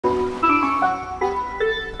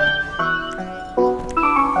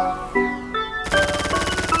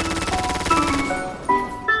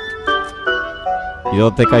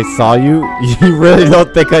don't think I saw you? You really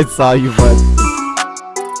don't think I saw you, bud?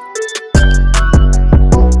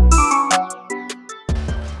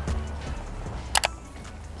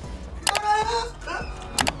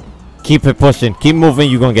 Keep it pushing. Keep moving.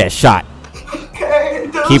 You're gonna get shot. Okay,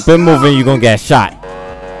 Keep it moving. You're gonna get shot.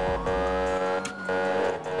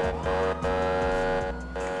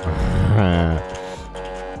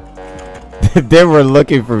 They were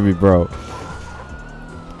looking for me, bro.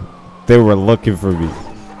 They were looking for me.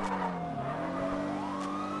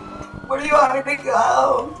 Where do you want me to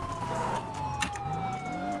go?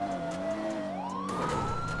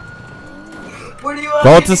 Where do you want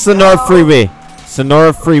Go me to Sonora Freeway.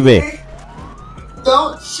 Sonora Freeway.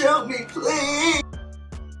 Don't shoot me, please.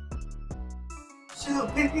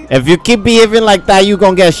 Shoot me. If you keep behaving like that, you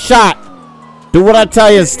gonna get shot. Do what I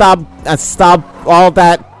tell you and stop all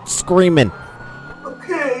that screaming.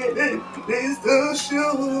 Okay, please don't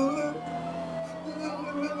shoot.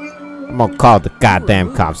 I'm gonna call the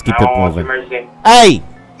goddamn cops. Keep it moving. Hey,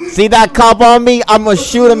 see that cop on me? I'm gonna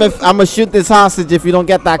shoot him if I'm gonna shoot this hostage if you don't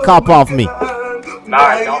get that cop off me.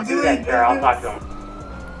 Nah, don't do that, sir. I'll talk to him.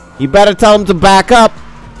 You better tell him to back up.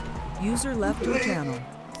 User left your channel.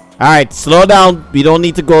 Alright, slow down. We don't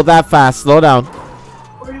need to go that fast. Slow down.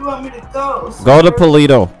 Where do you want me to go, sir? Go to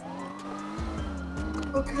Polito.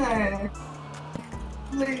 Okay.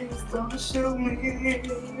 Please don't shoot me.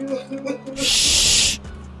 Shh.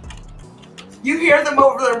 You hear them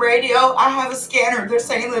over the radio? I have a scanner. They're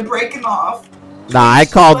saying they're breaking off. Nah, I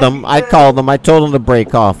called them. I told them to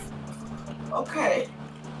break off. Okay.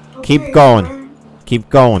 Keep going. Keep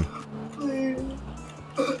going. Please.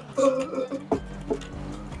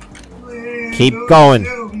 Keep going.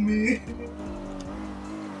 Shoot me.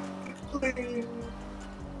 Please.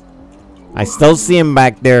 I still see him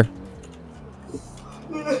back there.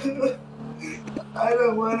 I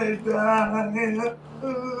don't want to die.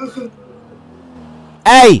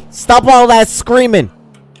 Hey, stop all that screaming.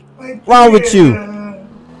 What's wrong with you?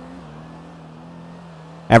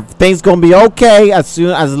 Everything's gonna be okay as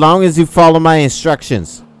long as you follow my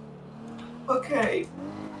instructions. Okay.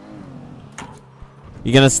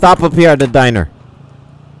 You're gonna stop up here at the diner.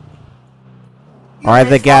 Or at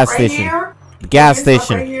the gas station. Gas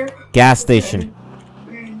station. Gas station.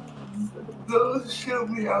 Please, don't shoot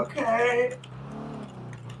me, okay?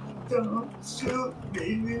 Don't shoot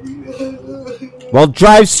me. Well,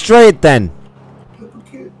 drive straight then.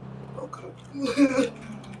 Okay. Okay.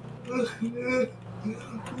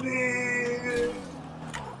 Please.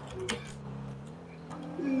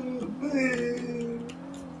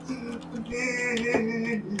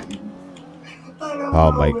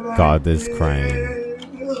 Oh my God, this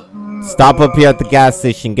crying. Stop up here at the gas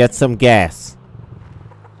station. Get some gas.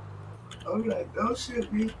 Alright, don't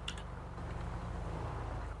shoot me.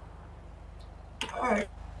 Alright.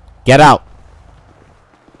 Get out.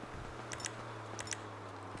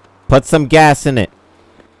 Put some gas in it.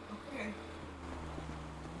 Okay.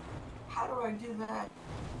 How do I do that?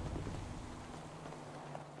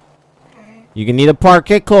 Okay. You can either park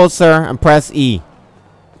it closer and press E.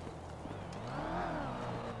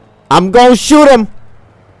 I'm gonna shoot him.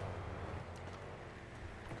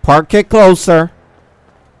 Park it closer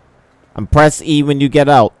and press E when you get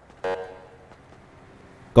out.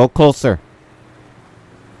 Go closer.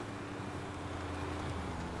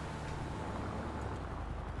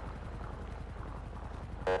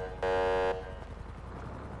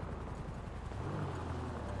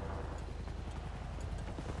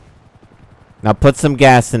 Now put some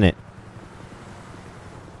gas in it.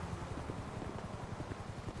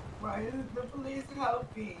 Why isn't the police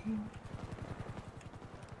helping?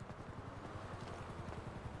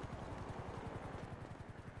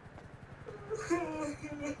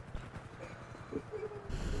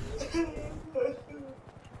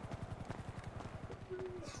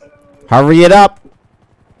 Hurry it up.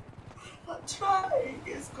 I'm trying.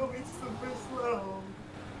 It's going super slow.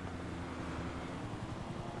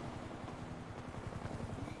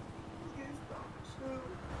 Please don't shoot.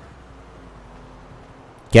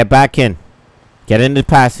 Get back in. Get in the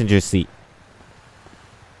passenger seat.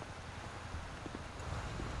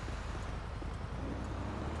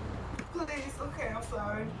 Please, okay, I'm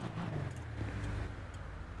sorry.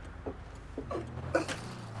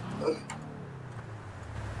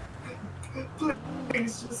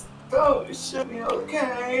 Please, just don't shoot me,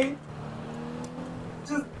 okay?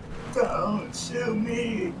 Just don't shoot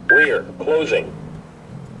me. Rear, closing.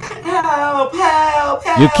 Help, help,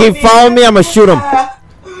 help. You keep following me, I'm gonna shoot him.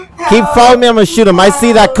 Keep following me, I'm gonna shoot him. I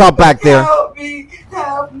see that cop back there. Help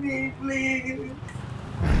me, please.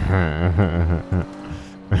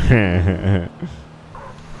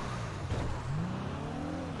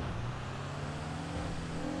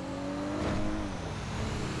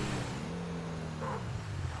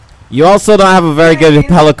 You also don't have a very good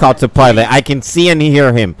helicopter pilot. I can see and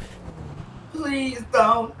hear him. Please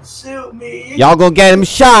don't shoot me. Y'all gonna get him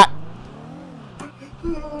shot.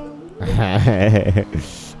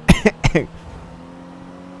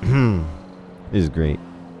 This is great.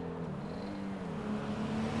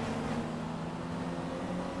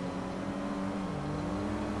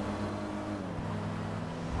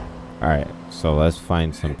 Alright, so let's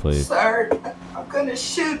find some place. Sir, I'm gonna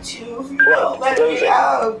shoot you if you don't let me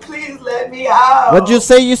out. Please let me out. What'd you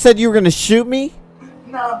say? You said you were gonna shoot me?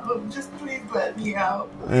 No, just please let me out.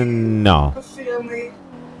 No. The family.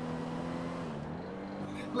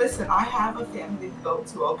 Listen, I have a family to go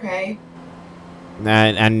to, okay?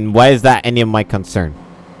 And why is that any of my concern?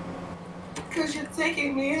 Because you're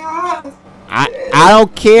taking me out. I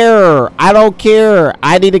don't care. I don't care.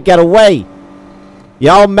 I need to get away.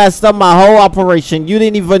 Y'all messed up my whole operation.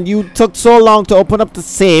 You took so long to open up the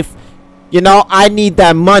safe. You know, I need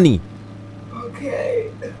that money.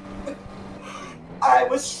 Okay. I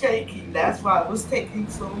was shaking. That's why it was taking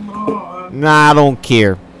so long. Nah, I don't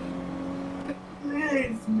care.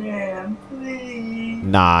 Please, man. Please.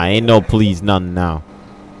 Nah, ain't no please none now.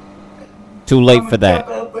 Too late for that.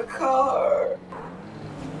 Jump out the car.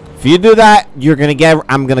 If you do that,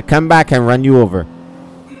 I'm gonna come back and run you over.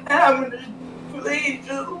 I'm gonna, please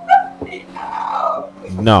just let me out.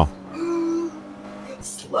 No.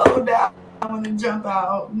 Slow down. I'm gonna jump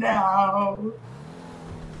out now.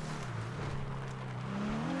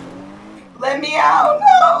 Let me out.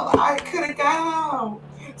 No, I could have got out.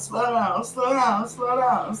 Slow down, slow down, slow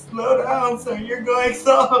down, slow down, sir. You're going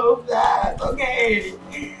so fast. Okay.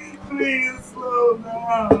 Please slow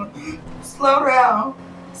down. Slow down.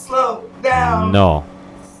 Slow down. No.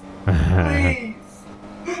 Please.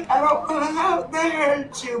 I don't want to have to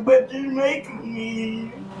hurt you, but you're making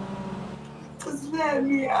me. Just let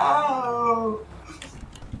me out.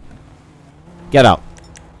 Get out.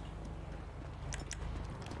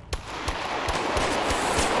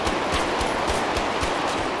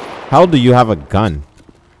 How do you have a gun?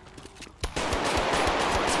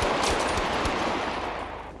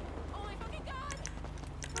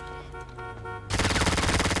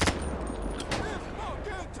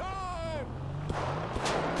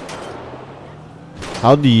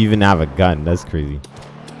 How do you even have a gun? That's crazy.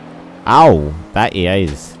 Ow! That AI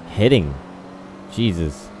is hitting.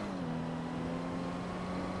 Jesus.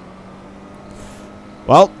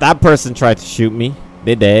 Well, that person tried to shoot me.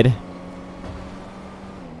 They did.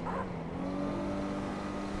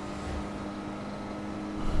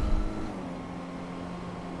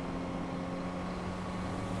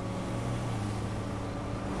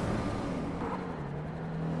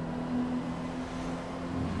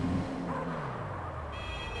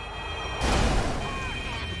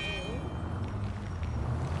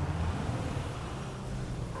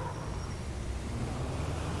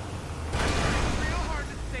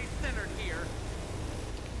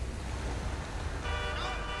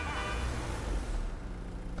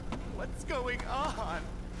 What's going on?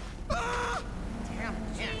 Ah! Damn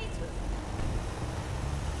it.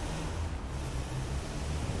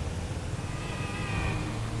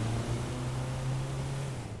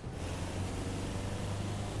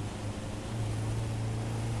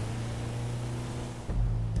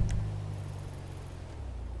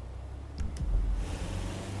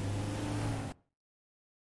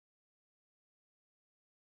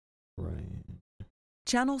 Right.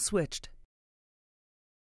 Channel switched.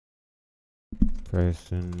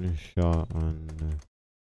 Person shot on the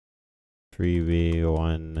freeway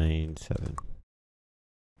 197.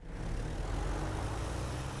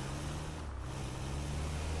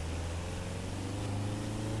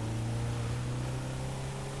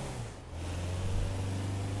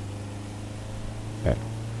 Okay.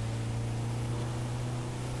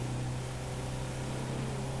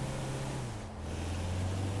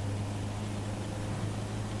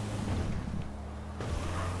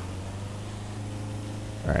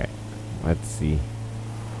 Alright, let's see.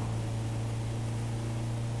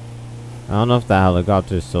 I don't know if the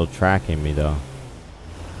helicopter is still tracking me though.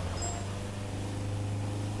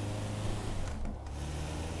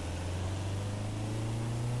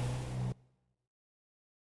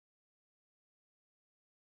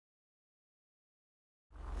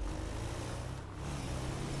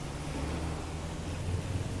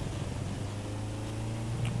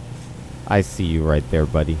 I see you right there,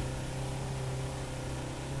 buddy.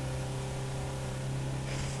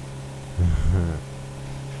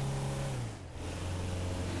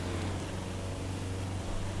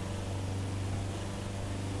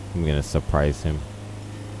 I'm gonna surprise him.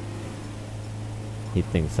 He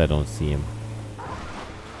thinks I don't see him.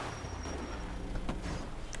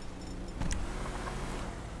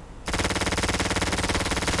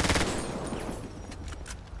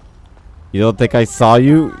 You don't think I saw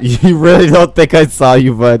you? You really don't think I saw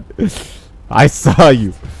you, bud? I saw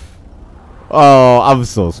you. Oh, I'm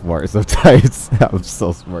so smart sometimes. I'm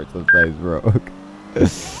so smart sometimes, bro.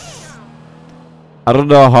 I don't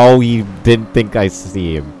know how he didn't think I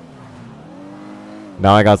see him.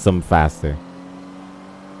 Now I got something faster.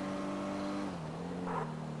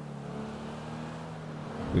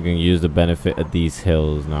 We can use the benefit of these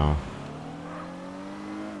hills now.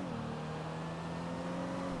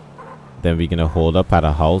 Then we're gonna hold up at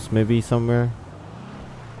a house maybe somewhere.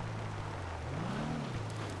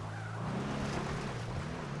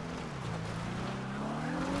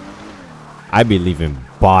 I be leaving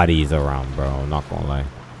bodies around, bro. I'm not gonna lie.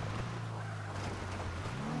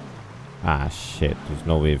 Ah, shit. There's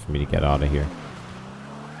no way for me to get out of here.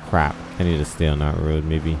 Crap. I need to stay on that road,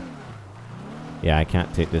 maybe. Yeah, I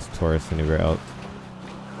can't take this tourist anywhere else.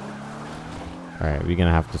 Alright, we're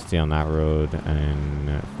gonna have to stay on that road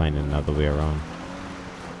and find another way around.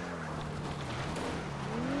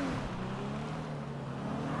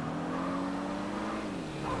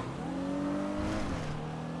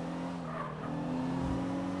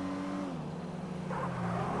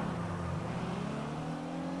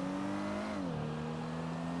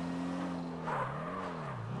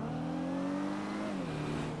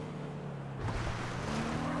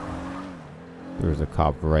 There's a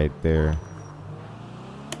cop right there.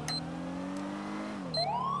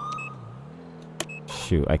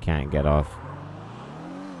 Shoot, I can't get off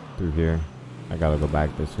through here. I gotta go back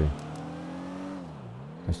this way.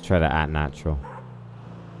 Let's try to act natural.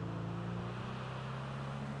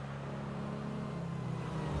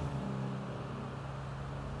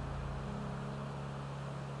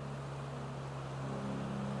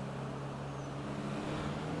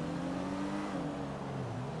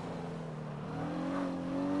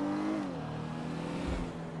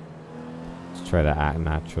 Try to act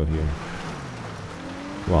natural here.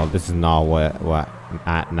 Well, this is not what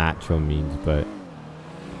act natural means, but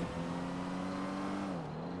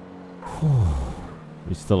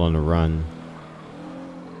we're still on the run.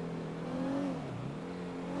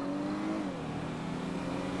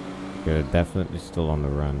 We're definitely still on the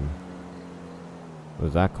run.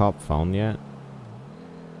 Was that cop found yet?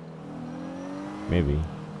 Maybe.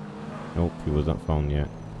 Nope, he wasn't found yet.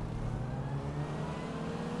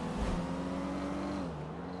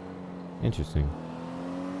 Interesting.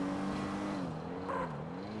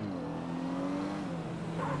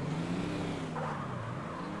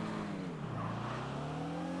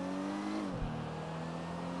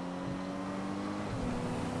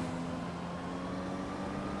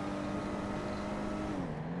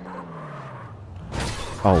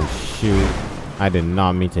 Oh shoot. I did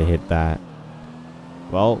not mean to hit that.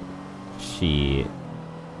 Well, shit.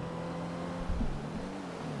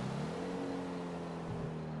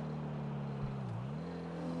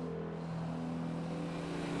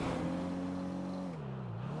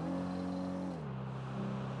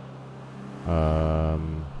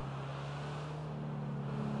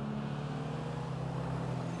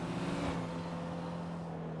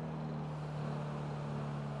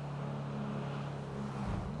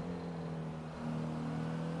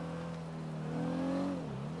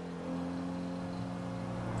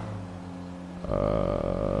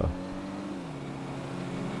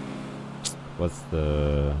 What's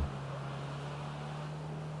the...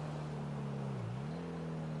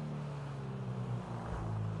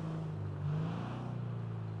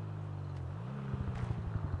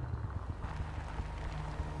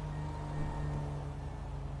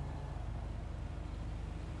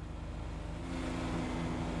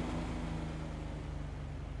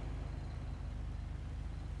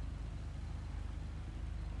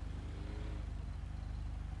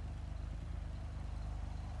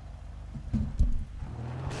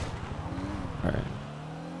 Alright.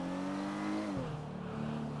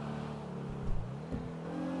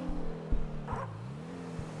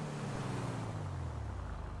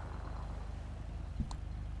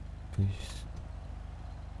 Please.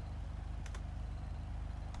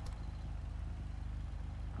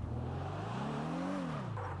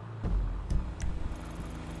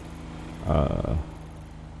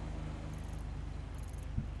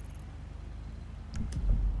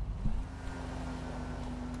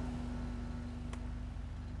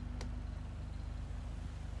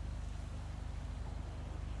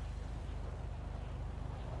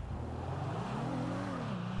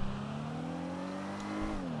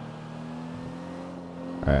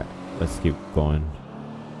 Alright, let's keep going.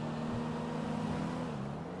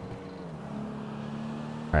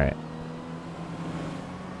 Alright.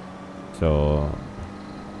 So,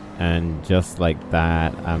 and just like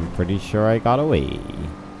that, I'm pretty sure I got away.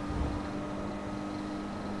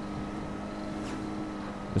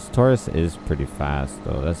 This Taurus is pretty fast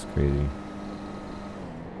though. That's crazy.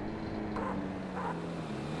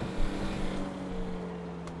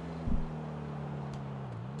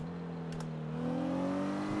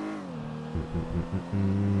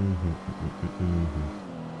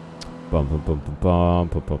 Bum bum bum bum bum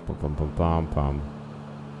bum bum bum bum bum bum.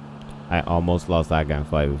 I almost lost that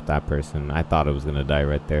gunfight with that person. I thought it was gonna die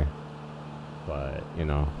right there, but you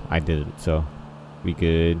know I didn't. So we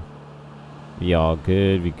good. We all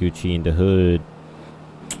good. We Gucci in the hood.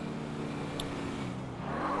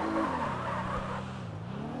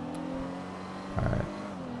 All right.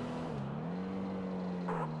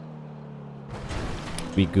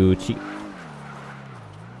 We Gucci.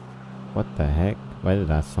 What the heck? Why did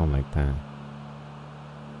that sound like that?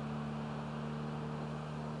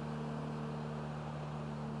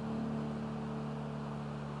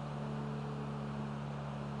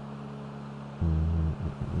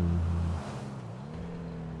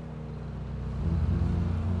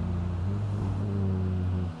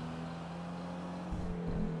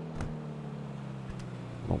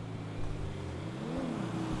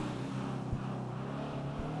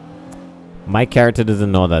 My character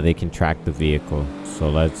doesn't know that they can track the vehicle, so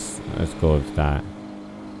let's go with that.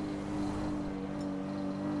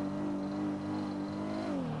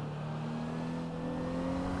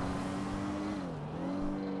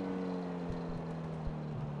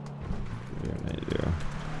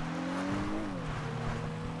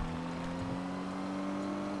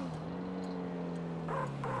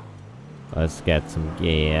 Let's get some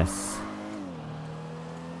gas.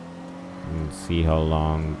 And see how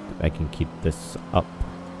long I can keep this up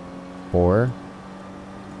for.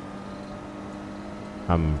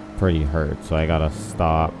 I'm pretty hurt, so I gotta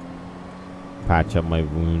stop, patch up my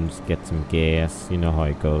wounds, get some gas. You know how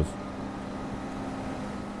it goes.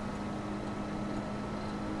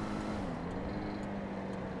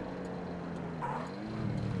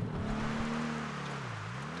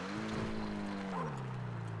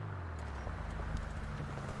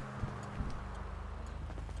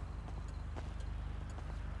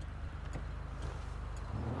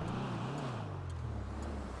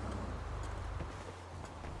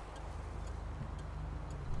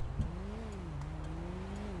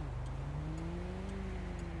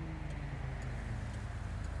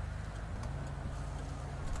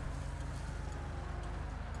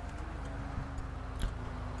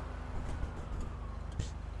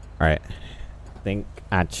 Alright, I think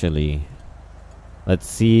actually, let's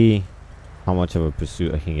see how much of a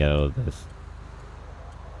pursuit I can get out of this.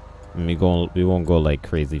 And we won't go like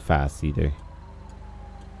crazy fast either.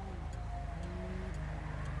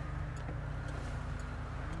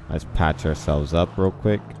 Let's patch ourselves up real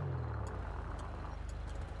quick.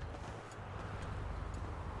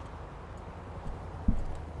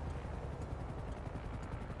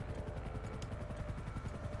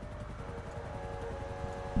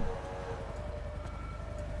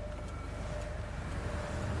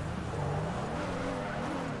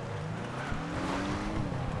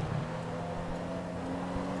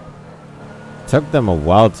 Took them a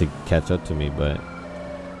while to catch up to me, but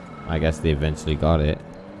I guess they eventually got it.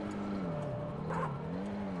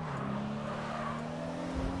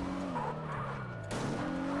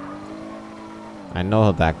 I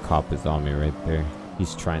know that cop is on me right there.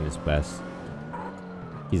 He's trying his best.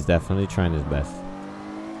 He's definitely trying his best.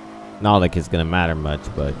 Not like it's gonna matter much,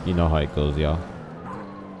 but you know how it goes, y'all.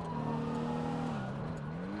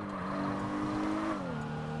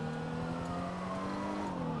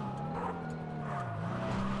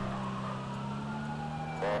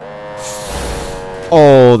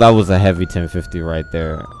 Oh, that was a heavy 1050 right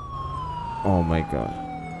there. Oh my god.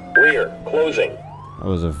 Rear, closing. That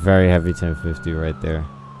was a very heavy 1050 right there.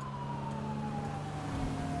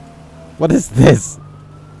 What is this?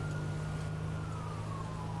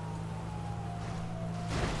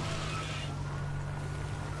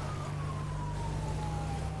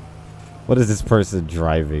 What is this person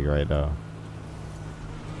driving right now?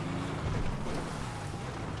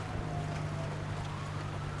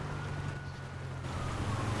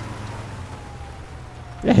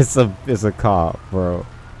 Yeah, it's a cop, bro.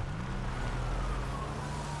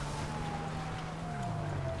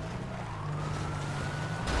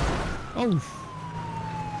 Oh.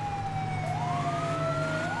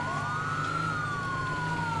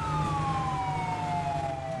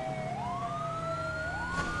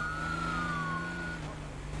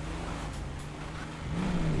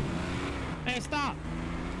 Hey, stop.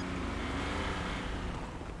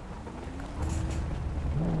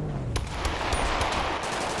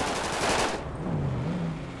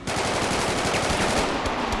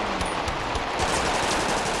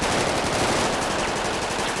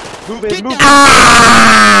 Move in, move in. Stay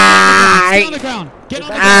on the ground. Get on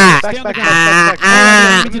the ground. Stay on the ground.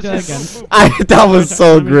 Let me do that again. That was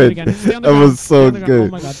so good. That was so good.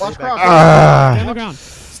 Oh my god. Stay on the ground.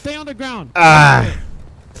 Stay on the ground.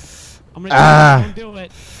 I'm gonna do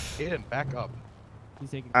it. Aiden, back up.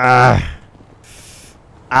 He's taking I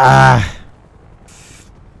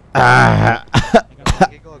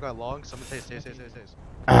got long. Someone stay.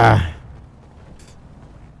 I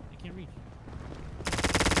can't reach.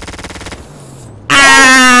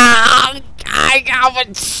 I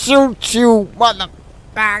would shoot you,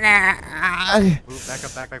 motherfucker. Move,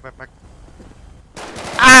 back.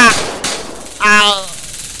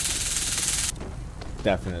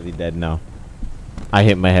 Definitely dead now. I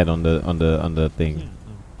hit my head on the thing. Yeah,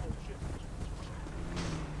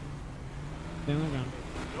 Stay on the ground.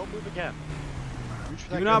 Don't move again. Reach for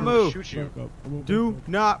that Do gun, not I'm gonna move. Shoot you. Do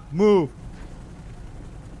not move.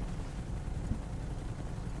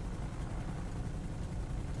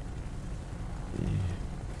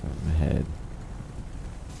 My head.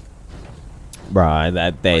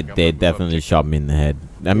 Bruh, they definitely shot me in the head.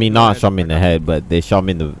 I mean, not shot me in the head, but they shot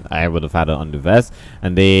me in the. I would have had it on the vest,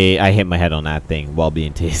 and I hit my head on that thing while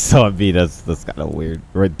being tased. So I mean, that's kind of weird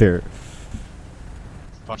right there.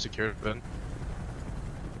 Top secured, Ben.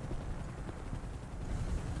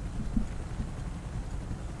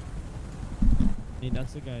 Hey,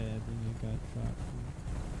 that's the guy that I think got shot.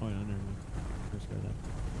 Oh, no, never mind. First guy there.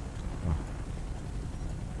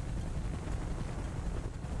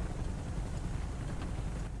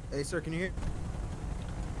 Hey, sir, can you hear?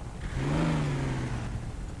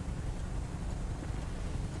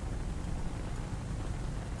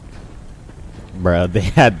 Bro, they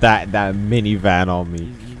had that minivan on me.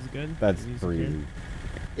 He's good? That's He's crazy. secure?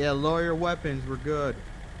 Yeah, lower your weapons. We're good.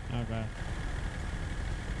 Okay.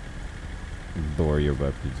 Lower your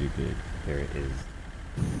weapons, you did. There it is.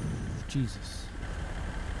 Jesus.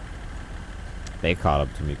 They caught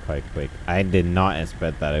up to me quite quick. I did not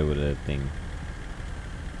expect that it would have thing.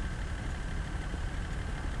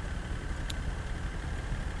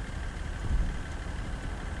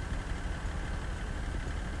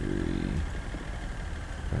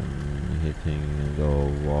 I'm hitting the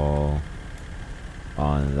wall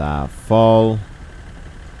on that fall.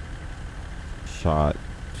 Shot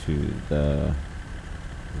to the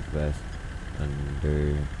vest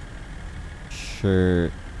under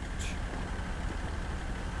shirt.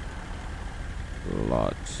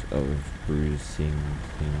 Lots of bruising,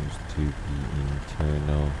 seems to be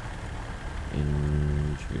internal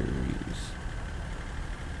injuries.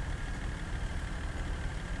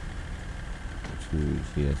 To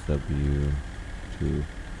CSW, to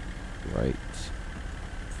right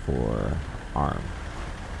forearm.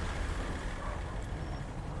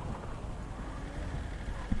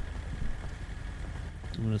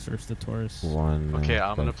 I'm gonna search the Taurus. Okay,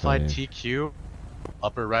 I'm gonna apply TQ,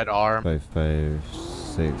 upper right arm. 5, 5,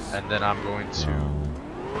 6. And then I'm going to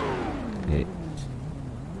 8.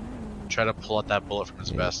 try to pull out that bullet from his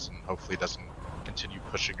vest and hopefully it doesn't continue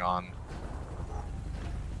pushing on.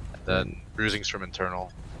 And then bruisings from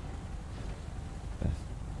internal.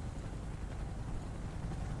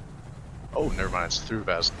 Oh, never mind, it's through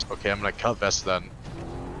vest. Okay, I'm gonna cut vest then.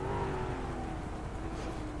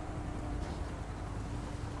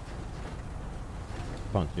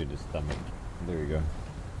 Punch through the stomach. There you go.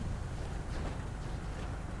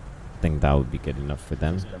 Think that would be good enough for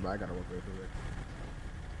them. I gotta work right through it.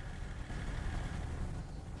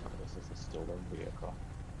 This is still their vehicle.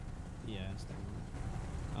 Yeah, it's the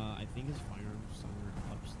I think his firearm's somewhere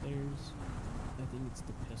upstairs. I think it's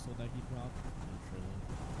the pistol that he dropped. I'm not sure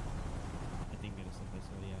though. I think it is the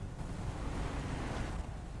pistol, yeah.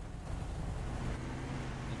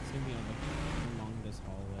 It's gonna be along this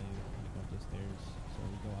hallway, like up the stairs. So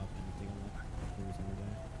we go up and we take a look if there's over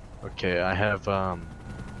there. Okay, I have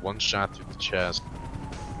one shot through the chest.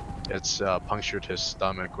 It's punctured his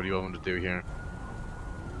stomach. What do you want me to do here?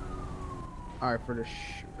 Alright, for the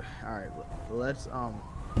alright, let's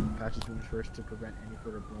patch his wounds first to prevent any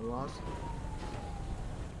further blood loss.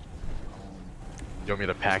 You want me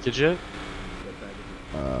to package it?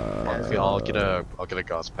 Okay, I'll get a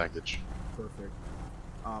gauze package. Perfect.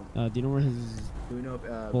 Do you know where his do we know if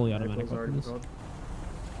fully automatic medical's already weapon is? called?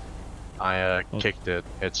 I kicked it.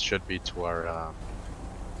 It should be to our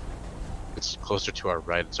it's closer to our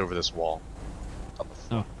right. It's over this wall.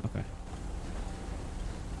 Oh, okay.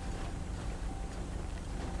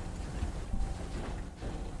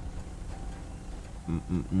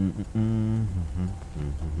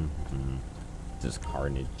 Just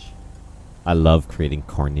carnage. I love creating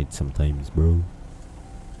carnage sometimes, bro.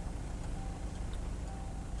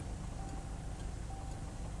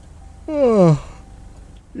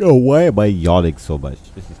 Yo, why am I yawning so much?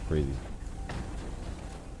 This is crazy.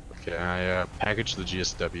 Okay, I packaged the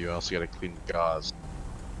GSW. I also got to clean the gauze.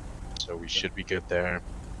 So we should be good there.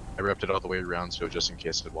 I wrapped it all the way around, so just in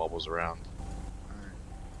case it wobbles around. Alright.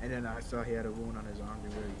 And then I saw he had a wound on his arm.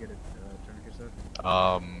 Did you get a tourniquet stuff?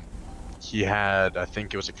 He had, I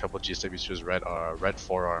think it was a couple of GSWs to his right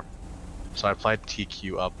forearm. So I applied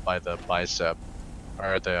TQ up by the bicep,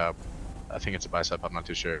 or the, I think it's a bicep. I'm not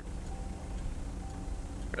too sure.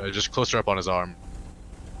 Just closer up on his arm.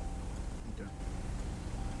 Okay.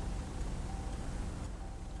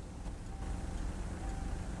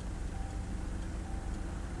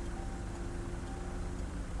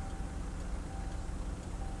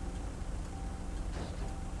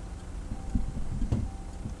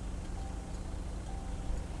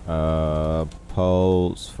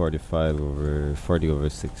 Pulse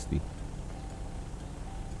 40/60.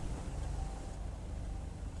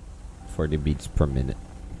 40 beats per minute.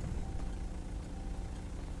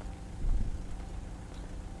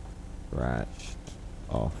 Scratched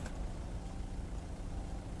off.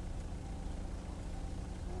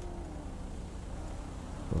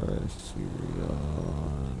 For a serial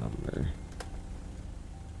number.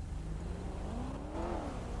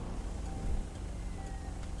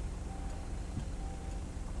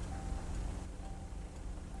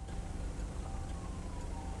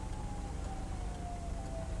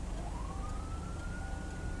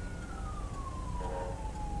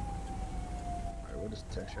 Alright, what does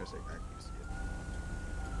text should I say back? You see it.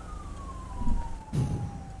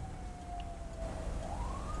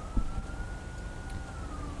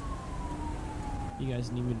 You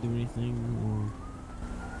guys need me to do anything? Or...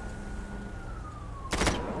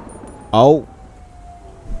 Oh.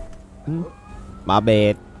 My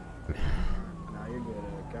bad. Nah, you're good.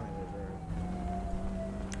 Kind of reserved.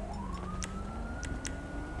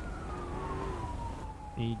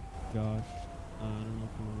 Hey, gosh. I don't know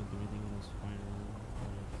if you want to do anything on this firearm.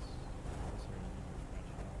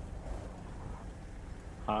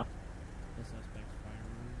 Huh? The suspect's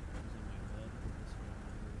firearm is on my hood. This one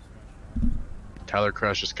was scratched off. Tyler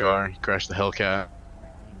crashed his car. He crashed the Hellcat.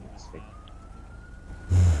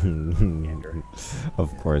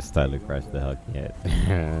 Of course, Tyler crashed the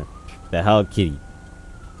Hellcat. The Hell Kitty.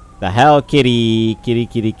 The Hell Kitty. Kitty,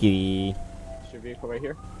 kitty, kitty. Is your vehicle right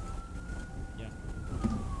here? Yeah.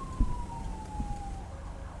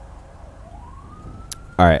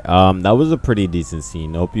 Alright, that was a pretty decent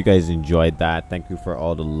scene. Hope you guys enjoyed that. Thank you for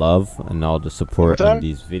all the love and all the support on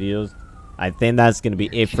these videos. I think that's going to be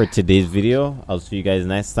it for today's video. I'll see you guys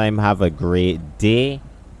next time. Have a great day.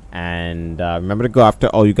 And remember to go after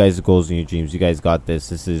all you guys' goals and your dreams. You guys got this.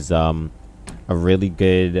 This is a really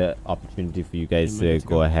good opportunity for you guys to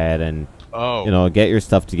go ahead and, you know, get your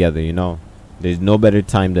stuff together, you know. There's no better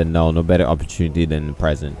time than now. No better opportunity than the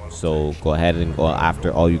present. So go ahead and go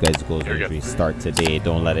after all you guys' goals and dreams. Start today.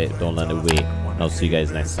 Don't let it wait. And I'll see you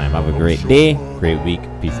guys next time. Have a great day, great week.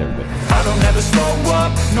 Peace, everybody. I don't ever slow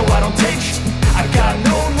up, no I don't take sh I got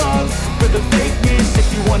no love for the fakeness.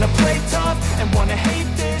 If you wanna play tough and wanna hate